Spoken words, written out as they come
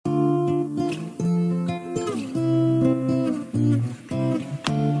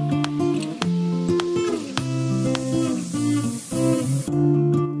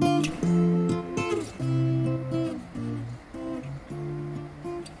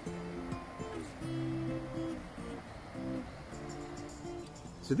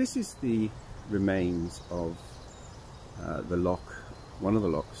So this is the remains of the lock, one of the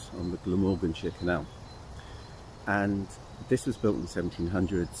locks on the Glamorgan canal, and this was built in the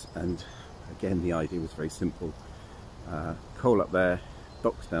 1700s, and again the idea was very simple. Coal up there,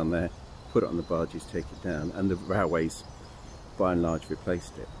 docks down there, put it on the barges, take it down, and the railways by and large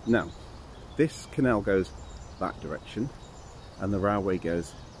replaced it. Now this canal goes that direction and the railway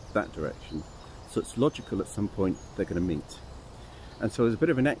goes that direction, so it's logical at some point they're going to meet. And so as a bit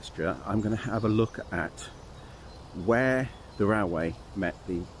of an extra, I'm going to have a look at where the railway met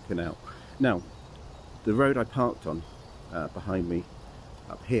the canal. Now, the road I parked on behind me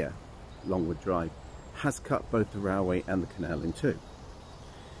up here, Longwood Drive, has cut both the railway and the canal in two.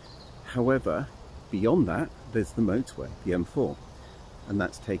 However, beyond that, there's the motorway, the M4, and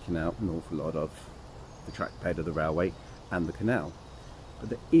that's taken out an awful lot of the track bed of the railway and the canal. But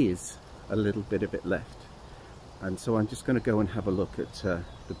there is a little bit of it left. And so I'm just going to go and have a look at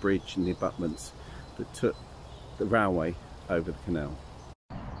the bridge and the abutments that took the railway over the canal.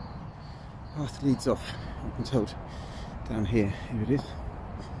 Path leads off, I've been told, down here. Here it is.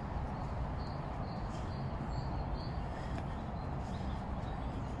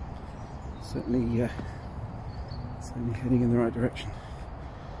 Certainly heading in the right direction.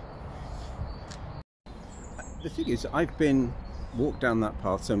 The thing is, I've walked down that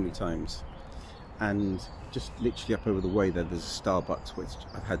path so many times, and just literally up over the way there's a Starbucks, which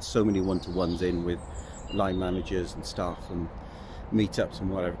I've had so many one-to-ones in with line managers and staff and meetups and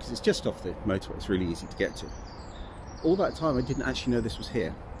whatever, because it's just off the motorway. It's really easy to get to. All that time I didn't actually know this was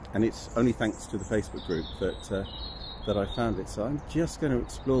here, and it's only thanks to the Facebook group that I found it. So I'm just going to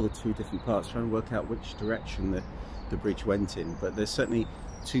explore the two different parts, trying to work out which direction the bridge went in. But there's certainly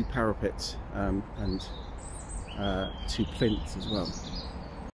two parapets and two plinths as well.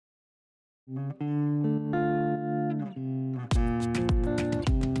 I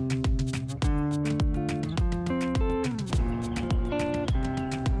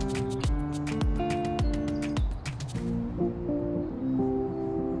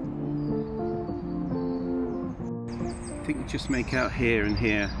think we just make out here and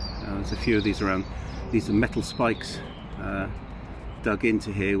here, there's a few of these around. These are metal spikes dug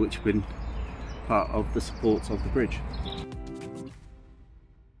into here, which have been part of the supports of the bridge.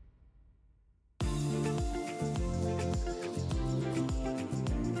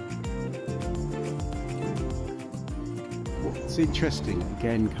 What's interesting,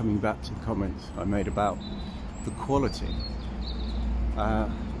 again coming back to the comments I made about the quality,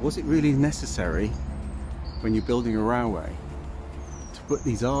 was it really necessary when you're building a railway to put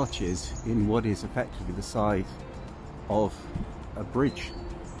these arches in what is effectively the side of a bridge?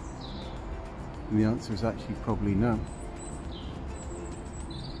 And the answer is actually probably no.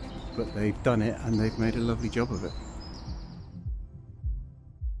 But they've done it, and they've made a lovely job of it.